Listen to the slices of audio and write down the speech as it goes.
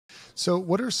So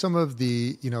what are some of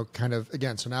the, kind of,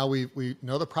 again, so now we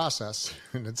know the process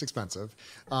and it's expensive.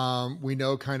 We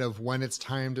know kind of when it's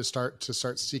time to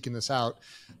start seeking this out.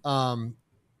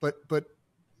 But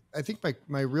I think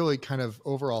my really kind of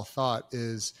overall thought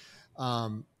is,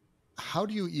 how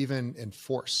do you even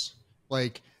enforce,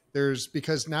 like,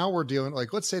 because now we're dealing,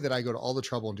 like, let's say that I go to all the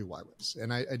trouble and do yWhales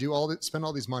and I do spend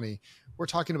all these money. We're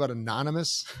talking about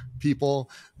anonymous people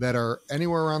that are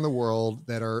anywhere around the world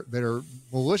that are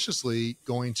maliciously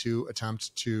going to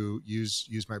attempt to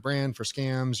use my brand for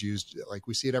scams. Like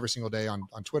we see it every single day on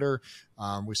Twitter.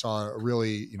 We saw a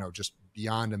really, just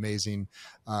beyond amazing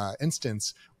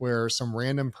instance where some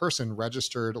random person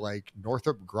registered like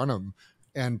Northrop Grumman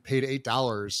and paid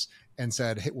 $8 and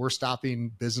said, hey, we're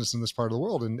stopping business in this part of the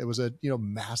world. And it was a,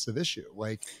 massive issue.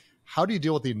 Like, how do you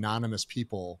deal with the anonymous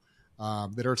people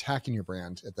that are attacking your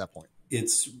brand at that point?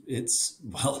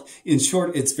 Well, in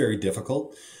short, it's very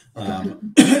difficult.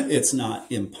 It's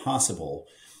not impossible,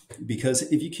 because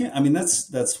if you can't, I mean,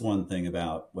 that's one thing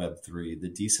about Web3, the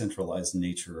decentralized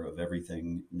nature of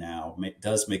everything now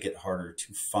does make it harder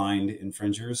to find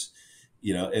infringers.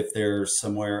 If they're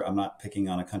somewhere, I'm not picking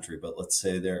on a country, but let's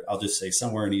say I'll just say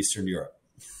somewhere in Eastern Europe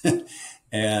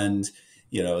and,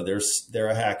 they're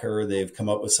a hacker. They've come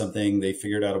up with something. They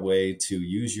figured out a way to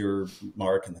use your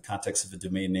mark in the context of a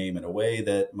domain name in a way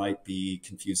that might be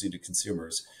confusing to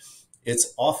consumers.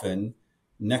 It's often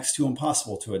next to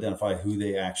impossible to identify who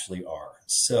they actually are.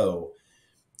 So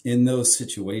in those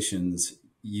situations,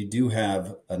 you do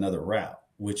have another route,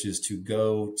 which is to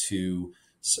go to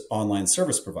online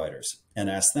service providers and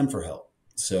ask them for help.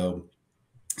 So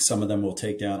some of them will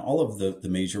take down, all of the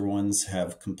major ones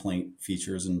have complaint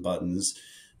features and buttons.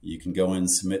 You can go and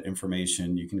submit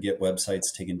information. You can get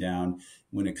websites taken down.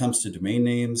 When it comes to domain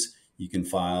names, you can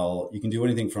do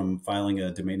anything from filing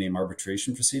a domain name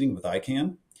arbitration proceeding with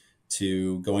ICANN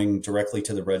to going directly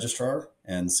to the registrar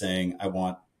and saying, I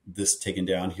want this taken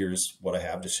down. Here's what I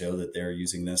have to show that they're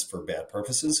using this for bad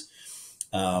purposes.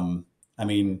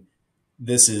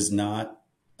 This is not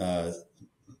a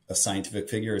scientific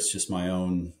figure. It's just my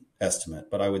own estimate.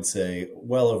 But I would say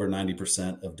well over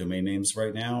 90% of domain names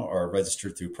right now are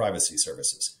registered through privacy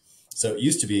services. So it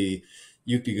used to be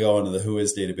you could go into the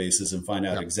Whois databases and find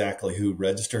out exactly who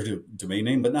registered a domain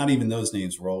name, but not even those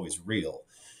names were always real.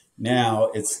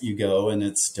 Now you go and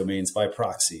it's domains by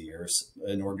proxy or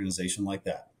an organization like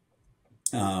that.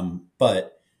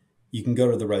 But you can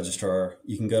go to the registrar,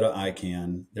 you can go to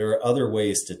ICANN. There are other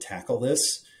ways to tackle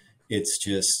this. It's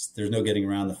just, there's no getting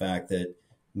around the fact that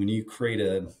when you create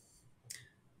an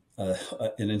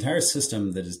entire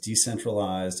system that is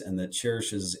decentralized and that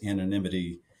cherishes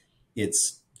anonymity,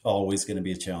 it's always going to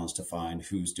be a challenge to find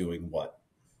who's doing what.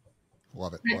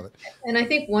 Love it. And I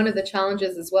think one of the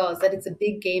challenges as well is that it's a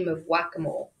big game of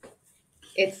whack-a-mole.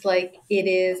 It's like, it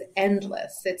is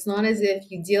endless. It's not as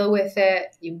if you deal with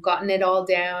it, you've gotten it all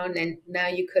down, and now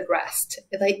you could rest.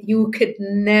 Like, you could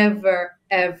never,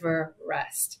 ever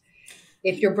rest.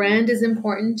 If your brand is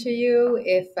important to you,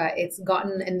 if it's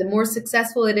gotten, and the more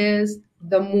successful it is,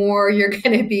 the more you're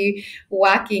going to be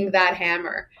whacking that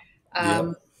hammer.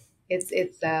 It's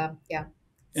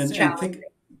And I think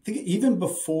even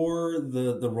before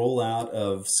the rollout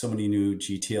of so many new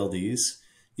GTLDs,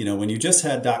 when you just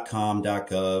had .com,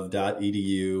 .gov,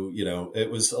 .edu,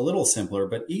 it was a little simpler.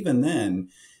 But even then,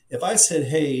 if I said,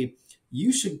 hey,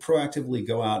 you should proactively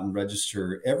go out and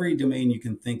register every domain you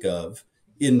can think of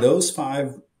in those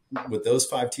five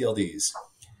TLDs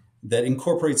that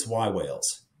incorporates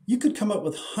yWhales, you could come up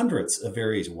with hundreds of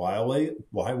various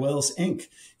yWhales Inc.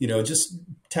 Just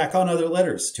tack on other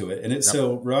letters to it. And it's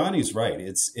so Ronnie's right.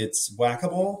 It's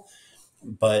whack-a-mole,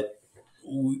 but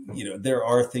there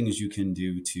are things you can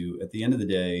do to, at the end of the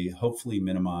day, hopefully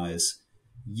minimize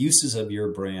uses of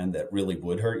your brand that really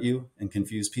would hurt you and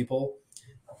confuse people,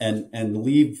 and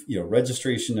leave,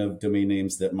 registration of domain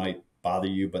names that might bother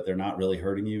you, but they're not really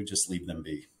hurting you. Just leave them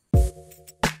be.